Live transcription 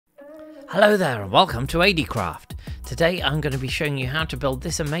Hello there and welcome to Adie Craft. Today I'm going to be showing you how to build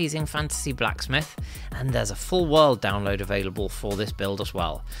this amazing Fantasy Blacksmith, and there's a full world download available for this build as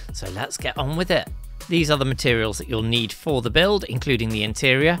well. So let's get on with it. These are the materials that you'll need for the build, including the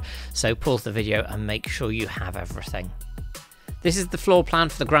interior, so pause the video and make sure you have everything. This is the floor plan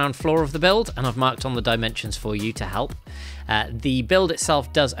for the ground floor of the build, and I've marked on the dimensions for you to help. The build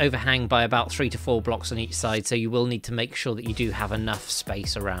itself does overhang by about 3 to 4 blocks on each side, so you will need to make sure that you do have enough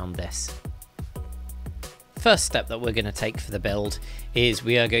space around this. First step that we're going to take for the build is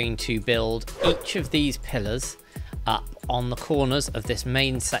we are going to build each of these pillars up on the corners of this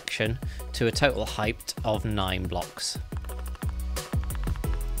main section to a total height of 9 blocks.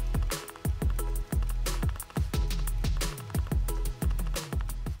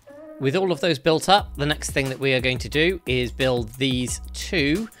 With all of those built up, the next thing that we are going to do is build these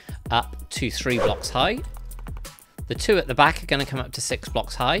 2 up to 3 blocks high. The 2 at the back are going to come up to 6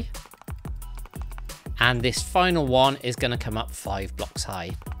 blocks high. And this final one is going to come up 5 blocks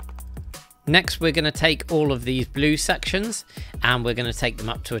high. Next, we're going to take all of these blue sections and we're going to take them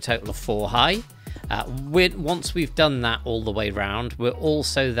up to a total of 4 high. Once we've done that all the way round, we're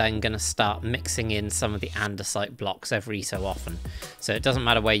also then going to start mixing in some of the andesite blocks every so often. So it doesn't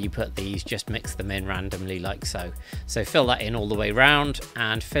matter where you put these, just mix them in randomly like so. So fill that in all the way round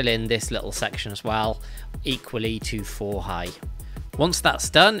and fill in this little section as well, equally to 4 high. Once that's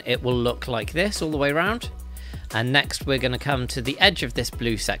done, it will look like this all the way around. And next we're going to come to the edge of this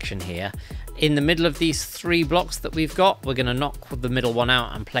blue section here. In the middle of these 3 blocks that we've got, we're going to knock the middle one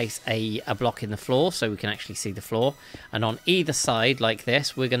out and place a block in the floor so we can actually see the floor. And on either side like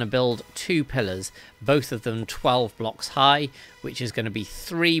this, we're going to build 2 pillars, both of them 12 blocks high, which is going to be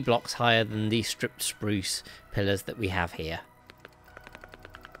 3 blocks higher than these stripped spruce pillars that we have here.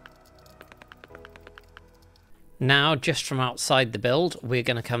 Now, just from outside the build, we're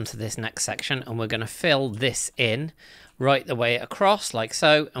going to come to this next section and we're going to fill this in right the way across like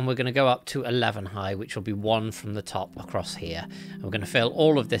so, and we're going to go up to 11 high, which will be 1 from the top across here. And we're going to fill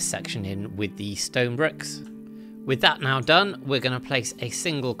all of this section in with the stone bricks. With that now done, we're going to place a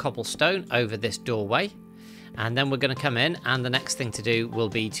single cobblestone over this doorway, and then we're going to come in, and the next thing to do will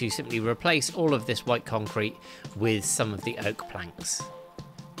be to simply replace all of this white concrete with some of the oak planks.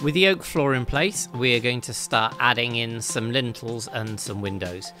 With the oak floor in place, we are going to start adding in some lintels and some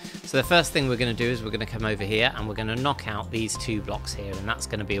windows. So the first thing we're going to do is we're going to come over here and we're going to knock out these 2 blocks here, and that's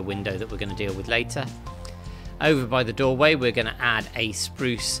going to be a window that we're going to deal with later. Over by the doorway, we're going to add a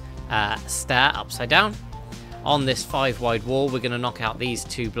spruce stair upside down. On this 5 wide wall, we're going to knock out these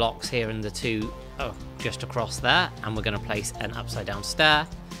 2 blocks here and the 2 just across there, and we're going to place an upside down stair.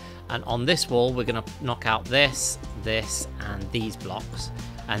 And on this wall, we're going to knock out this, and these blocks.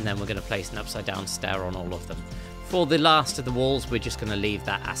 And then we're going to place an upside down stair on all of them. For the last of the walls, we're just going to leave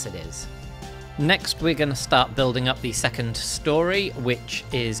that as it is. Next, we're going to start building up the second story, which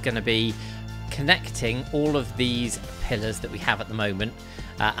is going to be connecting all of these pillars that we have at the moment.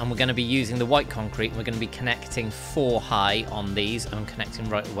 And we're going to be using the white concrete, and we're going to be connecting 4 high on these and connecting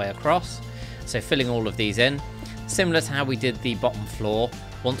right the way across. So filling all of these in. Similar to how we did the bottom floor,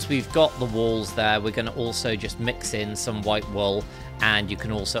 once we've got the walls there, we're going to also just mix in some white wool, and you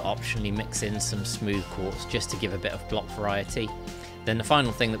can also optionally mix in some smooth quartz just to give a bit of block variety. Then the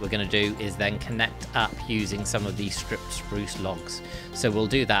final thing that we're going to do is then connect up using some of these stripped spruce logs. So we'll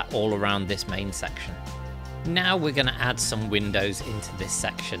do that all around this main section. Now we're going to add some windows into this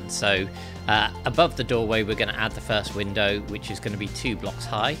section. So above the doorway, we're going to add the first window, which is going to be 2 blocks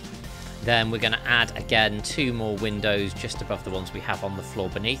high. Then we're going to add again 2 more windows just above the ones we have on the floor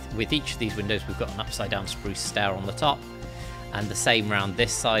beneath. With each of these windows, we've got an upside down spruce stair on the top, and the same round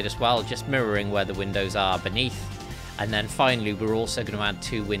this side as well, just mirroring where the windows are beneath. And then finally, we're also going to add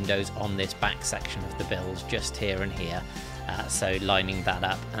 2 windows on this back section of the build, just here and here. So lining that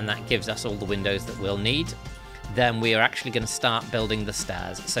up, and that gives us all the windows that we'll need. Then we are actually going to start building the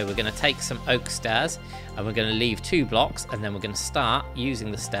stairs. So we're going to take some oak stairs and we're going to leave 2 blocks, and then we're going to start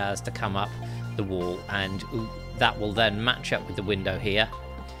using the stairs to come up the wall, and that will then match up with the window here.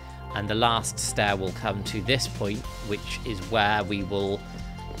 And the last stair will come to this point, which is where we will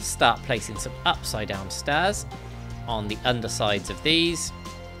start placing some upside down stairs on the undersides of these,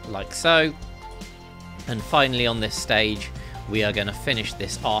 like so. And finally on this stage, we are going to finish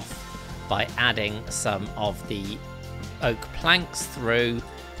this off by adding some of the oak planks through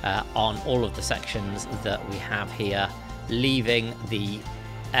on all of the sections that we have here, leaving the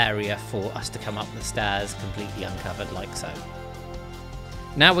area for us to come up the stairs completely uncovered like so.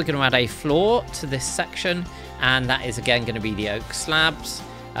 Now we're going to add a floor to this section, and that is again going to be the oak slabs.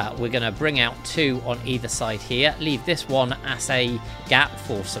 We're going to bring out 2 on either side here, leave this one as a gap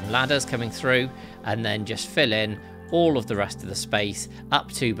for some ladders coming through, and then just fill in all of the rest of the space up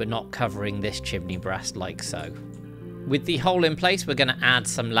to but not covering this chimney breast like so. With the hole in place, we're going to add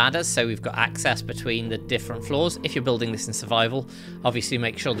some ladders so we've got access between the different floors. If you're building this in survival, obviously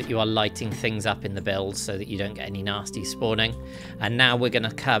make sure that you are lighting things up in the build so that you don't get any nasty spawning. And now we're going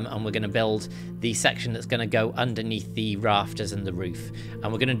to come and we're going to build the section that's going to go underneath the rafters and the roof.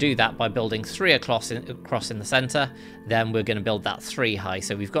 And we're going to do that by building 3 across in the center. Then we're going to build that 3 high.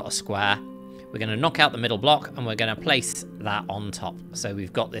 So we've got a square. We're going to knock out the middle block and we're going to place that on top. So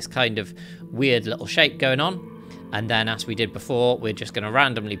we've got this kind of weird little shape going on. And then, as we did before, we're just going to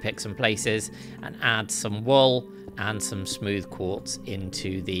randomly pick some places and add some wool and some smooth quartz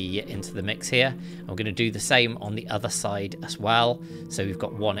into the mix here. And we're going to do the same on the other side as well. So we've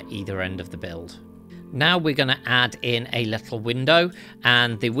got one at either end of the build. Now we're going to add in a little window,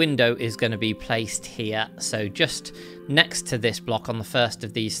 and the window is going to be placed here. So just next to this block on the first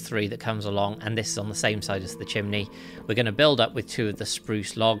of these 3 that comes along, and this is on the same side as the chimney. We're going to build up with 2 of the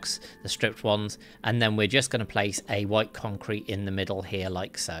spruce logs, the stripped ones, and then we're just going to place a white concrete in the middle here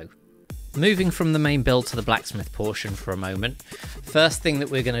like so. Moving from the main build to the blacksmith portion for a moment, first thing that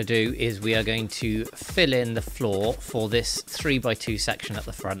we're going to do is we are going to fill in the floor for this 3x2 section at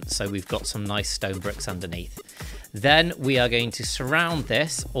the front, so we've got some nice stone bricks underneath. Then we are going to surround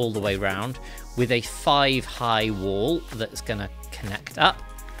this all the way round with a 5 high wall that's going to connect up.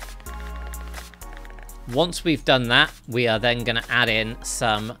 Once we've done that, we are then going to add in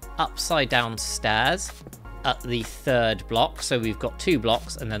some upside down stairs at the 3rd block. So we've got 2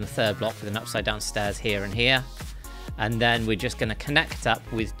 blocks and then the 3rd block with an upside down stairs here and here. And then we're just going to connect up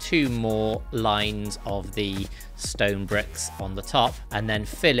with 2 more lines of the stone bricks on the top and then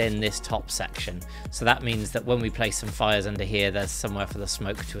fill in this top section. So that means that when we place some fires under here, there's somewhere for the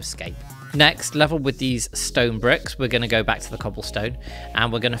smoke to escape. Next, level with these stone bricks, we're going to go back to the cobblestone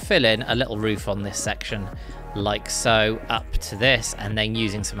and we're going to fill in a little roof on this section like so up to this, and then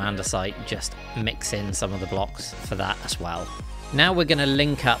using some andesite just mix in some of the blocks for that as well. Now we're going to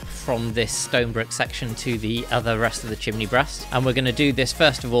link up from this stone brick section to the other rest of the chimney breast, and we're going to do this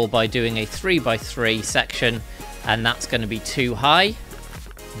first of all by doing a 3x3 section, and that's going to be 2 high.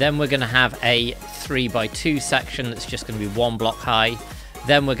 Then we're going to have a 3x2 section that's just going to be 1 block high.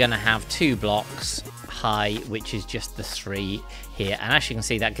 Then we're going to have 2 blocks high, which is just the 3 here, and as you can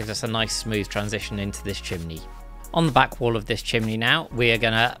see, that gives us a nice smooth transition into this chimney. On the back wall of this chimney now, we are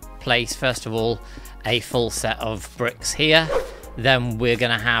going to place first of all a full set of bricks here. Then we're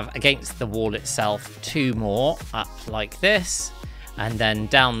going to have against the wall itself 2 more up like this, and then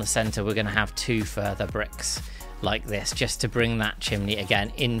down the center we're going to have 2 further bricks like this, just to bring that chimney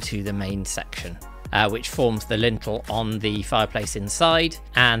again into the main section, which forms the lintel on the fireplace inside.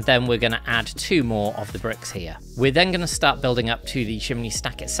 And then we're going to add 2 more of the bricks here. We're then going to start building up to the chimney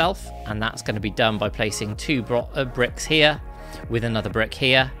stack itself, and that's going to be done by placing 2 bricks here with another brick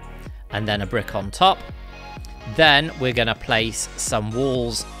here and then a brick on top. Then we're going to place some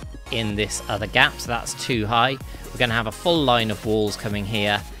walls in this other gap, so that's 2 high. We're going to have a full line of walls coming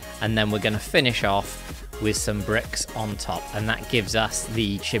here, and then we're going to finish off with some bricks on top, and that gives us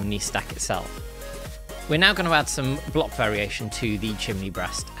the chimney stack itself. We're now going to add some block variation to the chimney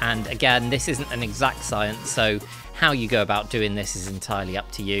breast, and again, this isn't an exact science, so how you go about doing this is entirely up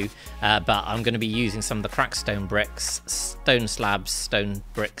to you, but I'm going to be using some of the cracked stone bricks, stone slabs, stone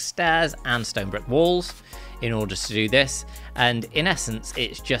brick stairs, and stone brick walls in order to do this. And in essence,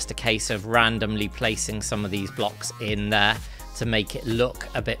 it's just a case of randomly placing some of these blocks in there to make it look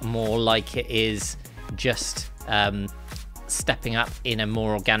a bit more like it is just stepping up in a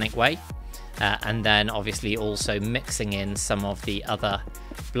more organic way. And then obviously also mixing in some of the other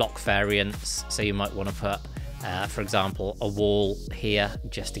block variants. So you might want to put, for example, a wall here,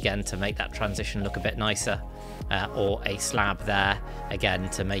 just again to make that transition look a bit nicer, or a slab there, again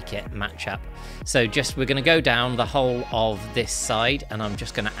to make it match up. So just we're going to go down the whole of this side, and I'm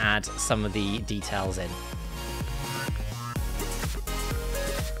just going to add some of the details in.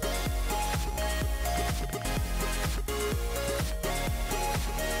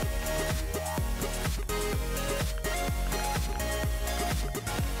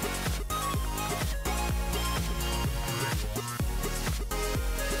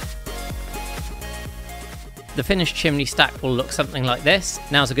 The finished chimney stack will look something like this.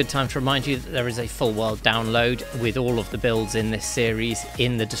 Now's a good time to remind you that there is a full world download with all of the builds in this series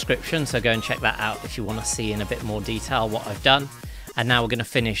in the description, so go and check that out if you want to see in a bit more detail what I've done. And now we're going to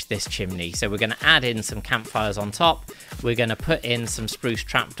finish this chimney. So we're going to add in some campfires on top. We're going to put in some spruce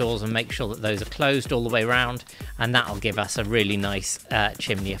trapdoors and make sure that those are closed all the way around. And that'll give us a really nice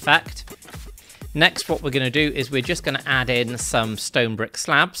chimney effect. Next, what we're going to do is we're just going to add in some stone brick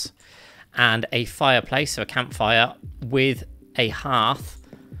slabs and a fireplace, so a campfire, with a hearth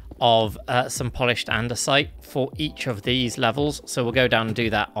of some polished andesite for each of these levels. So we'll go down and do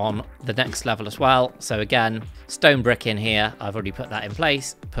that on the next level as well. So again, stone brick in here, I've already put that in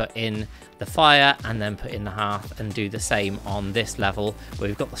place, put in the fire and then put in the hearth, and do the same on this level where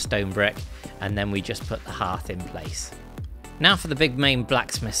we've got the stone brick and then we just put the hearth in place. Now for the big main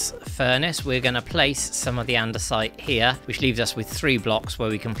blacksmith's furnace, we're going to place some of the andesite here, which leaves us with 3 blocks where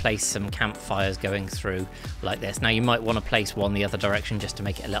we can place some campfires going through like this. Now you might want to place one the other direction just to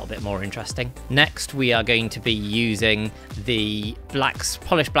make it a little bit more interesting. Next we are going to be using the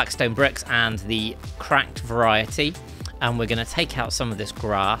polished blackstone bricks and the cracked variety, and we're going to take out some of this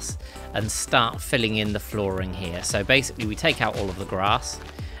grass and start filling in the flooring here. So basically we take out all of the grass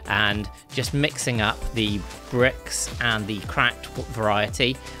and just mixing up the bricks and the cracked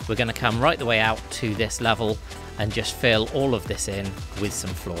variety. We're going to come right the way out to this level and just fill all of this in with some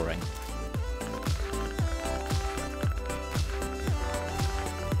flooring.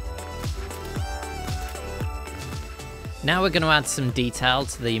 Now we're going to add some detail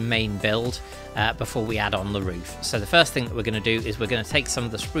to the main build before we add on the roof. So the first thing that we're going to do is we're going to take some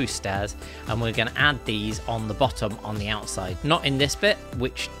of the spruce stairs and we're going to add these on the bottom on the outside. Not in this bit,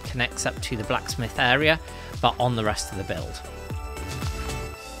 which connects up to the blacksmith area, but on the rest of the build.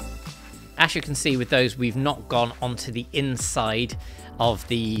 As you can see with those, we've not gone onto the inside of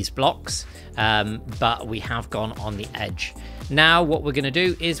these blocks, but we have gone on the edge. Now what we're going to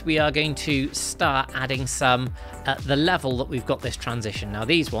do is we are going to start adding some at the level that we've got this transition. Now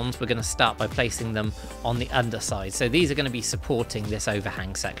these ones, we're going to start by placing them on the underside. So these are going to be supporting this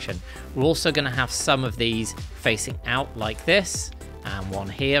overhang section. We're also going to have some of these facing out like this, and one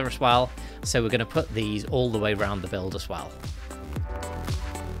here as well. So we're going to put these all the way around the build as well.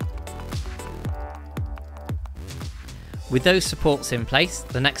 With those supports in place,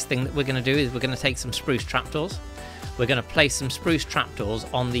 the next thing that we're going to do is we're going to take some spruce trapdoors. We're going to place some spruce trapdoors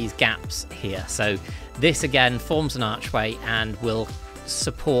on these gaps here. So this again forms an archway and will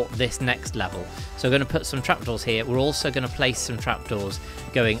support this next level. So we're going to put some trapdoors here. We're also going to place some trapdoors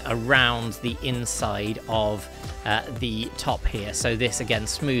going around the inside of the top here. So this again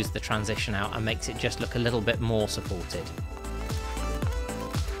smooths the transition out and makes it just look a little bit more supported.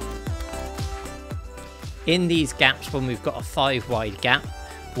 In these gaps, when we've got a 5 wide gap,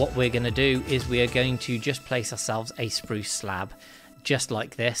 what we're going to do is we are going to just place ourselves a spruce slab just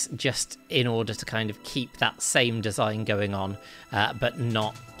like this, just in order to kind of keep that same design going on, but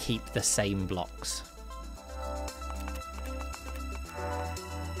not keep the same blocks.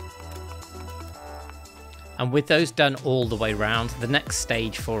 And with those done all the way around, the next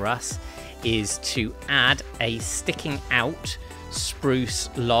stage for us is to add a sticking out spruce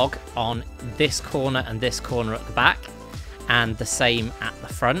log on this corner and this corner at the back, and the same at the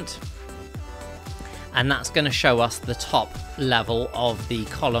front. And that's going to show us the top level of the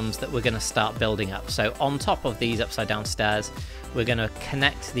columns that we're going to start building up. So on top of these upside down stairs, we're going to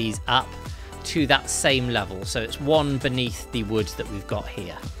connect these up to that same level. So it's one beneath the wood that we've got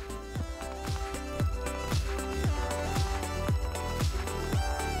here.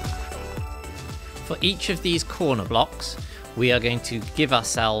 For each of these corner blocks, we are going to give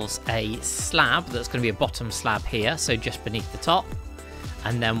ourselves a slab that's going to be a bottom slab here, so just beneath the top,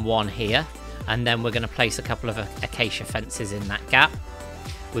 and then one here, and then we're going to place a couple of acacia fences in that gap.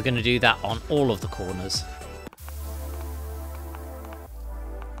 We're going to do that on all of the corners.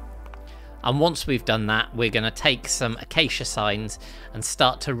 And once we've done that, we're going to take some acacia signs and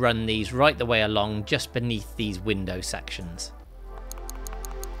start to run these right the way along just beneath these window sections.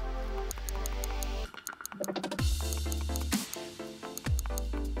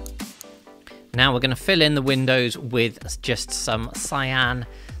 Now we're going to fill in the windows with just some cyan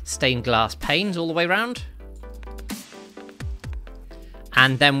stained glass panes all the way around.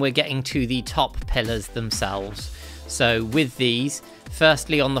 And then we're getting to the top pillars themselves. So with these,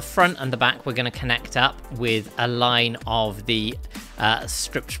 firstly on the front and the back, we're going to connect up with a line of the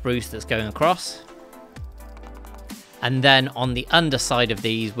stripped spruce that's going across. And then on the underside of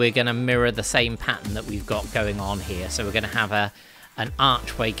these, we're going to mirror the same pattern that we've got going on here. So we're going to have an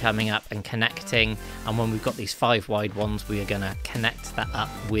archway coming up and connecting, and when we've got these 5 wide ones, we are going to connect that up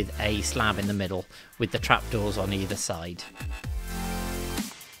with a slab in the middle with the trapdoors on either side.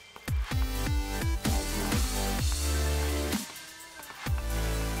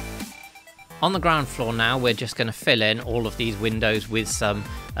 On the ground floor now, we're just going to fill in all of these windows with some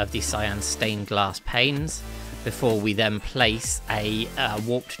of the cyan stained glass panes before we then place a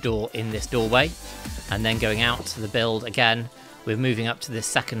warped door in this doorway. And then going out to the build again, we're moving up to this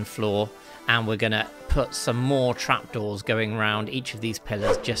second floor, and we're going to put some more trapdoors going around each of these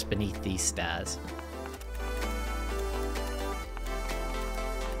pillars just beneath these stairs.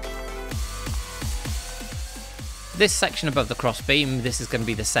 This section above the crossbeam, this is going to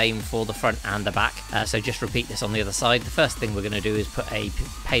be the same for the front and the back, so just repeat this on the other side. The first thing we're going to do is put a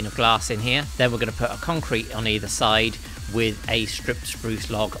pane of glass in here, then we're going to put a concrete on either side with a stripped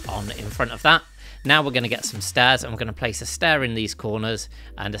spruce log on in front of that. Now we're going to get some stairs, and we're going to place a stair in these corners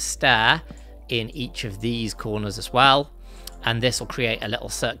and a stair in each of these corners as well, and this will create a little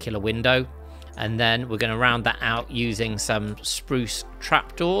circular window. And then we're going to round that out using some spruce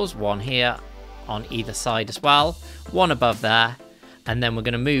trapdoors, one here on either side as well, one above there, and then we're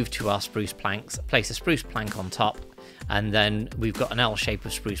going to move to our spruce planks, place a spruce plank on top, and then we've got an L shape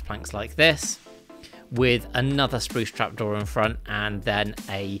of spruce planks like this with another spruce trapdoor in front, and then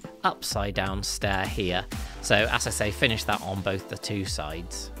a upside down stair here. So as I say, finish that on both the two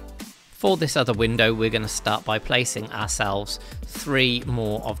sides. For this other window, we're going to start by placing ourselves 3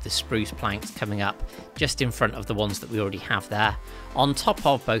 more of the spruce planks coming up just in front of the ones that we already have there. On top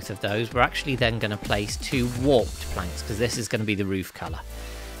of both of those, we're actually then going to place 2 warped planks, because this is going to be the roof colour.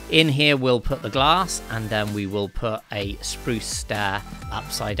 In here we'll put the glass, and then we will put a spruce stair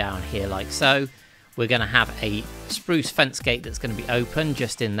upside down here like so. We're going to have a spruce fence gate that's going to be open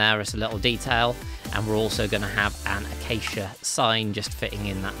just in there as a little detail, and we're also going to have an acacia sign just fitting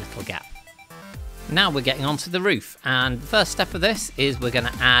in that little gap. Now we're getting onto the roof, and the first step of this is we're going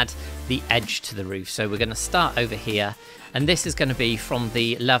to add the edge to the roof. So we're going to start over here, and this is going to be from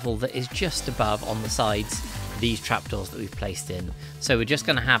the level that is just above on the sides these trapdoors that we've placed in. So we're just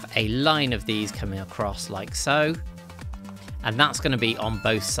going to have a line of these coming across like so, and that's going to be on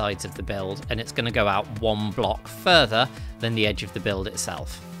both sides of the build, and it's going to go out 1 block further than the edge of the build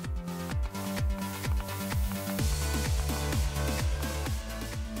itself.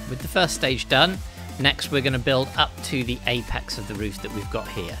 With the first stage done, next we're going to build up to the apex of the roof that we've got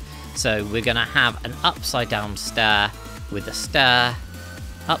here. So we're going to have an upside down stair with a stair,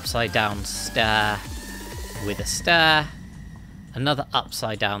 upside down stair with a stair, another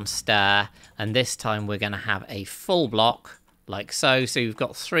upside down stair, and this time we're going to have a full block like so. So you've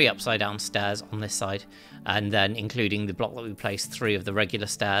got 3 upside down stairs on this side, and then including the block that we placed, 3 of the regular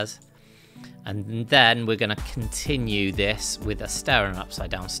stairs. And then we're going to continue this with a stair and an upside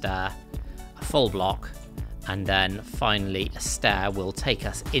down stair, a full block, and then finally a stair will take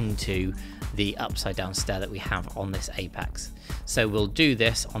us into the upside down stair that we have on this apex. So we'll do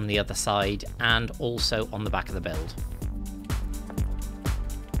this on the other side and also on the back of the build.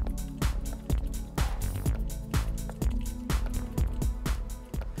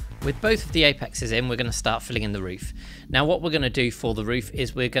 With both of the apexes in, we're going to start filling in the roof. Now what we're going to do for the roof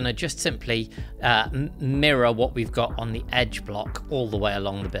is we're going to just simply mirror what we've got on the edge block all the way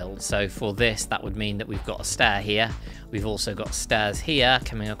along the build. So for this, that would mean that we've got a stair here. We've also got stairs here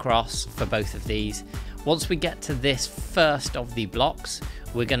coming across for both of these. Once we get to this first of the blocks,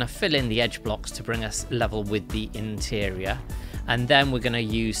 we're going to fill in the edge blocks to bring us level with the interior. And then we're going to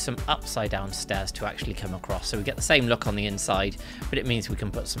use some upside down stairs to actually come across, so we get the same look on the inside, but it means we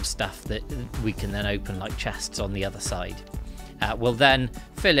can put some stuff that we can then open like chests on the other side. We'll then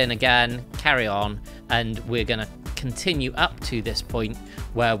fill in again, carry on, and we're going to continue up to this point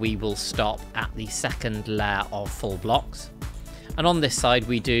where we will stop at the second layer of full blocks. And on this side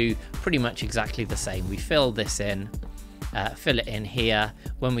we do pretty much exactly the same. We fill this in, fill it in here.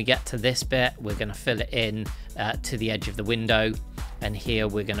 When we get to this bit, we're going to fill it in to the edge of the window, and here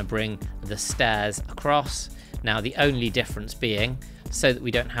we're going to bring the stairs across. Now the only difference being, so that we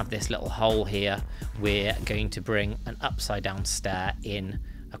don't have this little hole here, we're going to bring an upside down stair in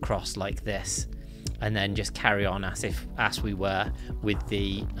across like this, and then just carry on as we were with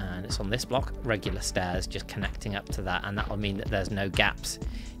the, and it's on this block, regular stairs just connecting up to that, and that will mean that there's no gaps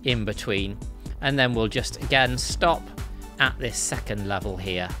in between. And then we'll just again stop at this second level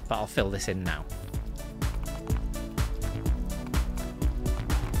here, but I'll fill this in now.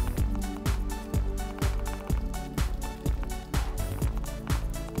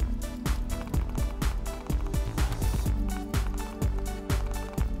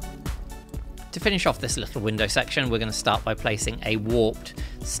 To finish off this little window section, we're going to start by placing a warped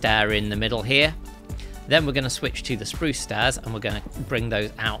stair in the middle here. Then we're going to switch to the spruce stairs, and we're going to bring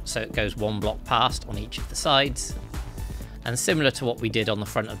those out so it goes 1 block past on each of the sides. And similar to what we did on the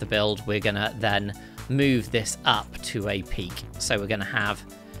front of the build, we're going to then move this up to a peak. So we're going to have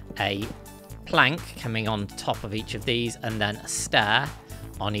a plank coming on top of each of these, and then a stair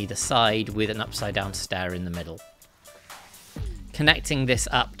on either side with an upside down stair in the middle. Connecting this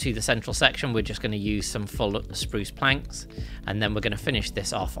up to the central section, we're just going to use some full spruce planks, and then we're going to finish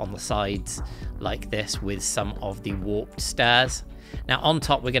this off on the sides like this with some of the warped stairs. Now on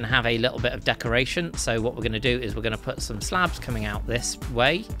top we're going to have a little bit of decoration, so what we're going to do is we're going to put some slabs coming out this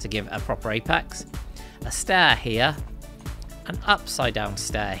way to give a proper apex, a stair here, an upside down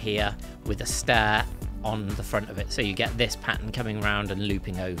stair here with a stair on the front of it, so you get this pattern coming around and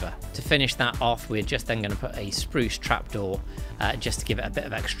looping over. To finish that off, we're just then going to put a spruce trapdoor just to give it a bit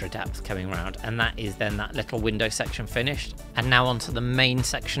of extra depth coming around, and that is then that little window section finished. And now onto the main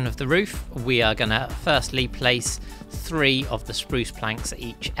section of the roof. We are going to firstly place 3 of the spruce planks at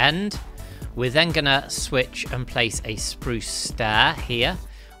each end. We're then going to switch and place a spruce stair here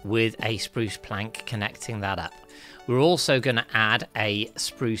with a spruce plank connecting that up. We're also going to add a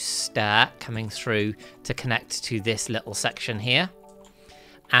spruce stair coming through to connect to this little section here.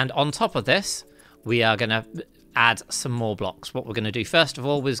 And on top of this, we are going to add some more blocks. What we're going to do first of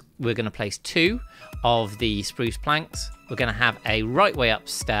all is we're going to place 2 of the spruce planks. We're going to have a right way up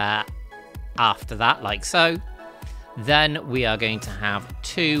stair after that, like so. Then we are going to have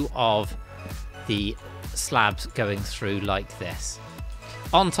 2 of the slabs going through like this.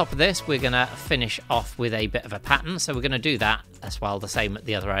 On top of this, we're going to finish off with a bit of a pattern, so we're going to do that as well, the same at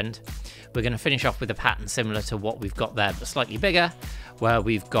the other end. We're going to finish off with a pattern similar to what we've got there, but slightly bigger, where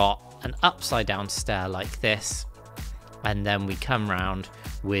we've got an upside down stair like this, and then we come round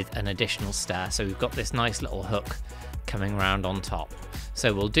with an additional stair. So we've got this nice little hook coming round on top.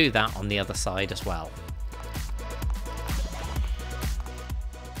 So we'll do that on the other side as well.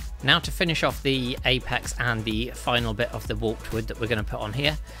 Now to finish off the apex and the final bit of the warped wood that we're going to put on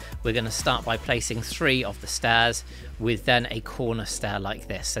here, we're going to start by placing 3 of the stairs with then a corner stair like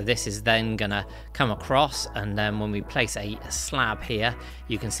this. So this is then going to come across, and then when we place a slab here,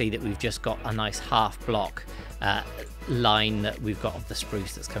 you can see that we've just got a nice half block line that we've got of the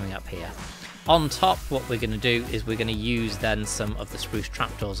spruce that's coming up here. On top, what we're going to do is we're going to use then some of the spruce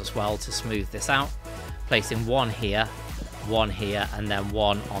trapdoors as well to smooth this out, placing 1 here, 1 here, and then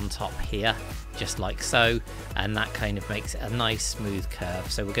 1 on top here, just like so, and that kind of makes it a nice smooth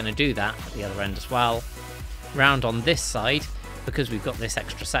curve. So we're going to do that at the other end as well. Round on this side, because we've got this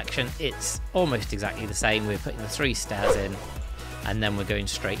extra section, it's almost exactly the same. We're putting the 3 stairs in, and then we're going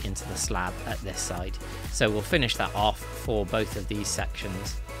straight into the slab at this side. So we'll finish that off for both of these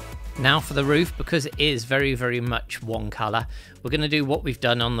sections. Now for the roof, because it is very, very much one colour, we're going to do what we've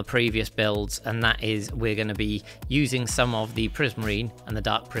done on the previous builds, and that is we're going to be using some of the prismarine and the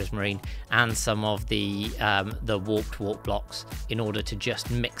dark prismarine and some of the warped blocks in order to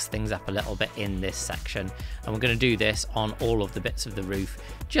just mix things up a little bit in this section. And we're going to do this on all of the bits of the roof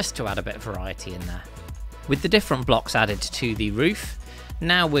just to add a bit of variety in there. With the different blocks added to the roof,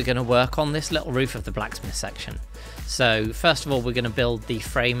 now we're going to work on this little roof of the blacksmith section. So first of all, we're going to build the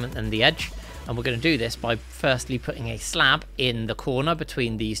frame and the edge, and we're going to do this by firstly putting a slab in the corner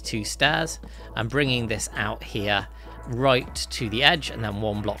between these 2 stairs and bringing this out here right to the edge, and then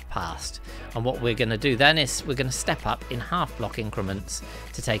 1 block past. And what we're going to do then is we're going to step up in half block increments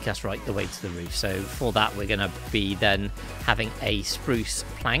to take us right the way to the roof. So for that, we're going to be then having a spruce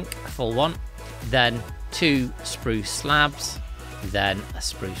plank, a full one, then 2 spruce slabs, then a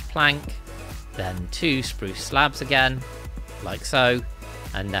spruce plank, then 2 spruce slabs again, like so,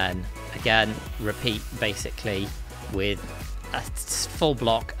 and then again repeat basically with a full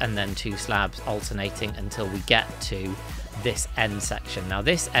block and then 2 slabs alternating until we get to this end section. Now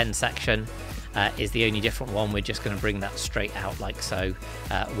this end section is the only different one. We're just going to bring that straight out like so,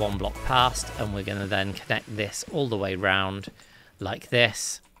 1 block past, and we're going to then connect this all the way round like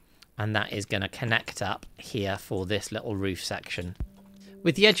this, and that is going to connect up here for this little roof section.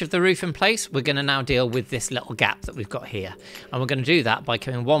 With the edge of the roof in place, we're going to now deal with this little gap that we've got here. And we're going to do that by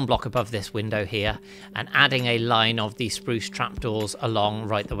coming 1 block above this window here and adding a line of the spruce trapdoors along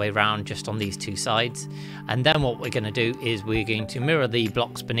right the way round just on these 2 sides. And then what we're going to do is we're going to mirror the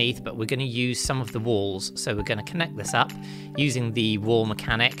blocks beneath, but we're going to use some of the walls. So we're going to connect this up using the wall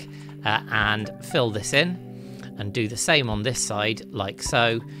mechanic and fill this in, and do the same on this side like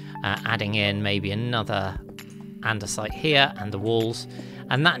so, adding in maybe another andesite here and the walls,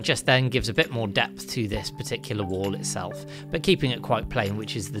 and that just then gives a bit more depth to this particular wall itself, but keeping it quite plain,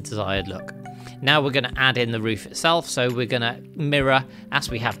 which is the desired look. Now we're going to add in the roof itself, so we're going to mirror, as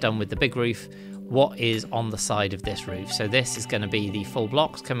we have done with the big roof, what is on the side of this roof. So this is going to be the full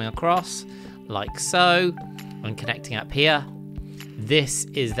blocks coming across like so and connecting up here. This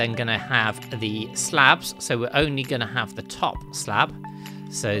is then going to have the slabs, so we're only going to have the top slab.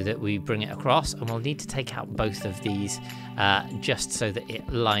 so that we bring it across, and we'll need to take out both of these just so that it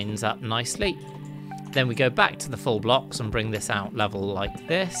lines up nicely. Then we go back to the full blocks and bring this out level like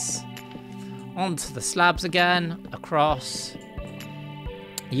this. Onto the slabs again, across.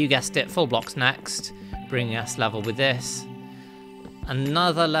 You guessed it, full blocks next, bringing us level with this.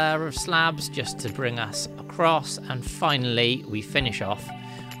 Another layer of slabs just to bring us across, and finally we finish off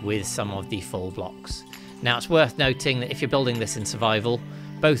with some of the full blocks. Now it's worth noting that if you're building this in survival,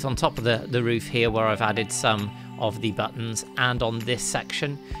 both on top of the roof here where I've added some of the buttons and on this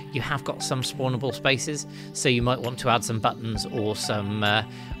section you have got some spawnable spaces, so you might want to add some buttons or some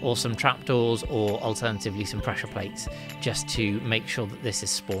trapdoors, or alternatively some pressure plates, just to make sure that this is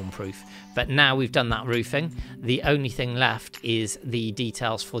spawn proof. But now we've done that roofing, the only thing left is the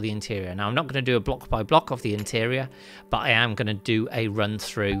details for the interior. Now I'm not going to do a block by block of the interior, but I am going to do a run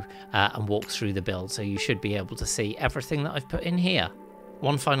through and walk through the build, so you should be able to see everything that I've put in here.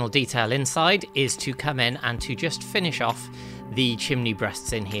 One final detail inside is to come in and to just finish off the chimney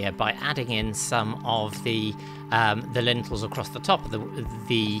breasts in here by adding in some of the lintels across the top of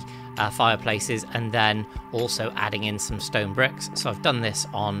the fireplaces, and then also adding in some stone bricks. So I've done this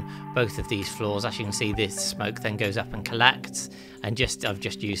on both of these floors. As you can see, this smoke then goes up and collects, and I've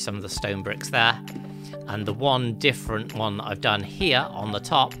just used some of the stone bricks there. And the one different one that I've done here on the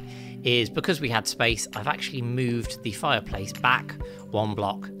top is, because we had space, I've actually moved the fireplace back one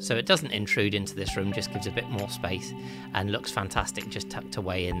block so it doesn't intrude into this room, just gives a bit more space and looks fantastic just tucked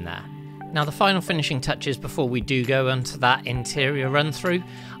away in there. Now the final finishing touches before we do go into that interior run through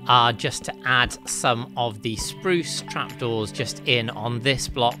are just to add some of the spruce trapdoors just in on this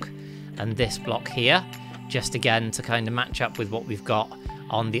block and this block here, just again to kind of match up with what we've got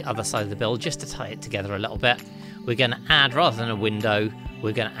on the other side of the build, just to tie it together a little bit. We're going to add, rather than a window,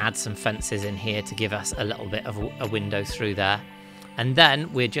 we're going to add some fences in here to give us a little bit of a window through there. And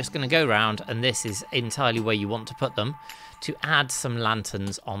then we're just going to go around, and this is entirely where you want to put them, to add some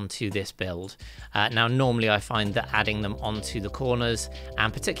lanterns onto this build. Now normally I find that adding them onto the corners,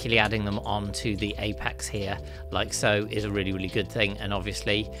 and particularly adding them onto the apex here like so, is a really good thing. And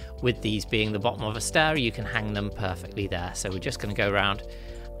obviously with these being the bottom of a stair, you can hang them perfectly there. So we're just going to go around,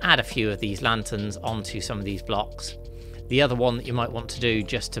 add a few of these lanterns onto some of these blocks. The other one that you might want to do,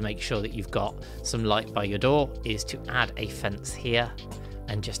 just to make sure that you've got some light by your door, is to add a fence here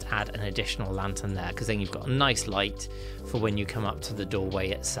and just add an additional lantern there, because then you've got a nice light for when you come up to the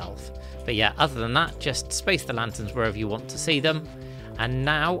doorway itself. But yeah, other than that, just space the lanterns wherever you want to see them. And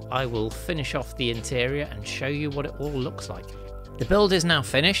now I will finish off the interior and show you what it all looks like. The build is now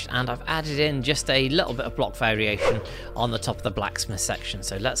finished, and I've added in just a little bit of block variation on the top of the blacksmith section.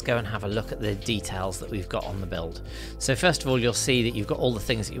 So let's go and have a look at the details that we've got on the build. So first of all, you'll see that you've got all the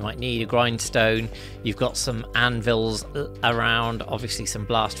things that you might need: a grindstone, you've got some anvils around, obviously some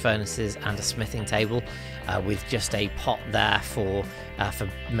blast furnaces, and a smithing table with just a pot there for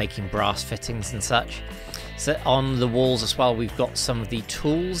making brass fittings and such. So on the walls as well, we've got some of the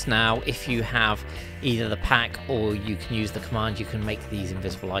tools. Now, if you have either the pack or you can use the command, you can make these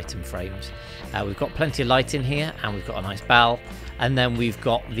invisible item frames. We've got plenty of light in here, and we've got a nice bell. And then we've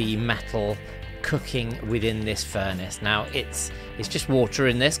got the metal cooking within this furnace. Now, it's just water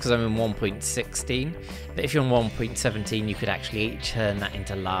in this because I'm in 1.16. But if you're in 1.17, you could actually turn that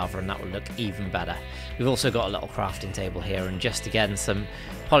into lava, and that would look even better. We've also got a little crafting table here, and just again some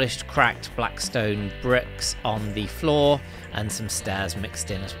polished cracked blackstone bricks on the floor and some stairs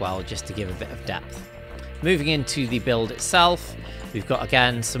mixed in as well, just to give a bit of depth. Moving into the build itself, we've got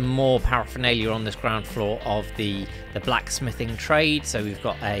again some more paraphernalia on this ground floor of the blacksmithing trade. So we've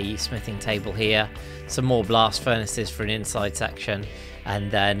got a smithing table here, some more blast furnaces for an inside section, and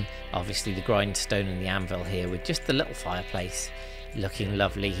then obviously the grindstone and the anvil here with just the little fireplace looking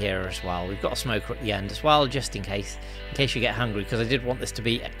lovely here as well. We've got a smoker at the end as well, just in case you get hungry, because I did want this to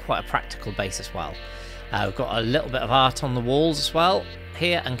be quite a practical base as well. We've got a little bit of art on the walls as well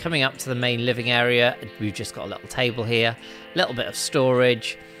here, and coming up to the main living area, we've just got a little table here, a little bit of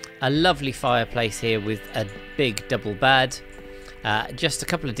storage, a lovely fireplace here with a big double bed. Just a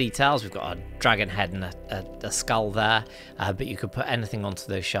couple of details: we've got a dragon head and a skull there, but you could put anything onto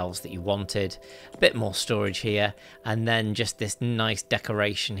those shelves that you wanted. A bit more storage here, and then just this nice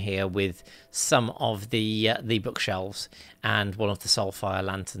decoration here with some of the bookshelves and one of the soulfire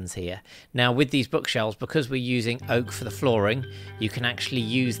lanterns here. Now with these bookshelves, because we're using oak for the flooring, you can actually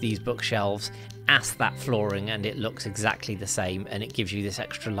use these bookshelves as that flooring, and it looks exactly the same, and it gives you this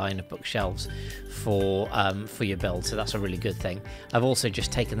extra line of bookshelves for your build, so that's a really good thing. I've also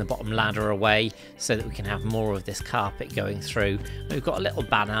just taken the bottom ladder away so that we can have more of this carpet going through. We've got a little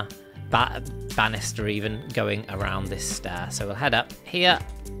banner banister even going around this stair. So we'll head up here,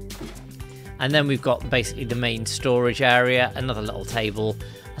 and then we've got basically the main storage area, another little table,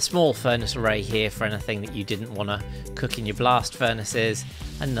 a small furnace array here for anything that you didn't want to cook in your blast furnaces,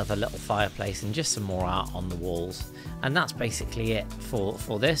 another little fireplace, and just some more art on the walls. And that's basically it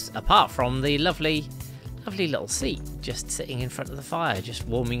for this, apart from the lovely little seat just sitting in front of the fire, just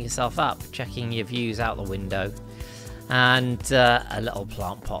warming yourself up, checking your views out the window, and a little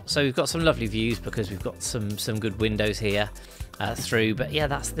plant pot. So we've got some lovely views because we've got some good windows here through. But yeah,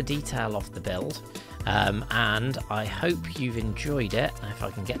 that's the detail of the build, and I hope you've enjoyed it. If I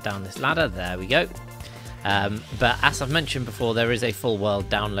can get down this ladder, there we go. But as I've mentioned before, there is a full world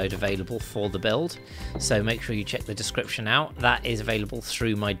download available for the build, so make sure you check the description out. That is available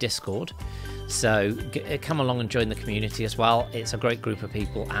through my Discord, so come along and join the community as well. It's a great group of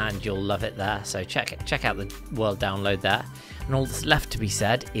people and you'll love it there, so check out the world download there. And all that's left to be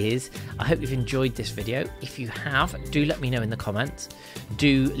said is I hope you've enjoyed this video. If you have, do let me know in the comments.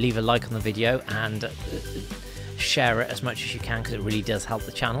 Do leave a like on the video and share it as much as you can, because it really does help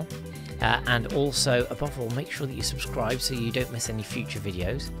the channel. And also, above all, make sure that you subscribe so you don't miss any future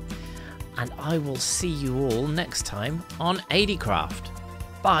videos. And I will see you all next time on Adie Craft.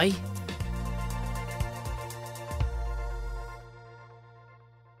 Bye!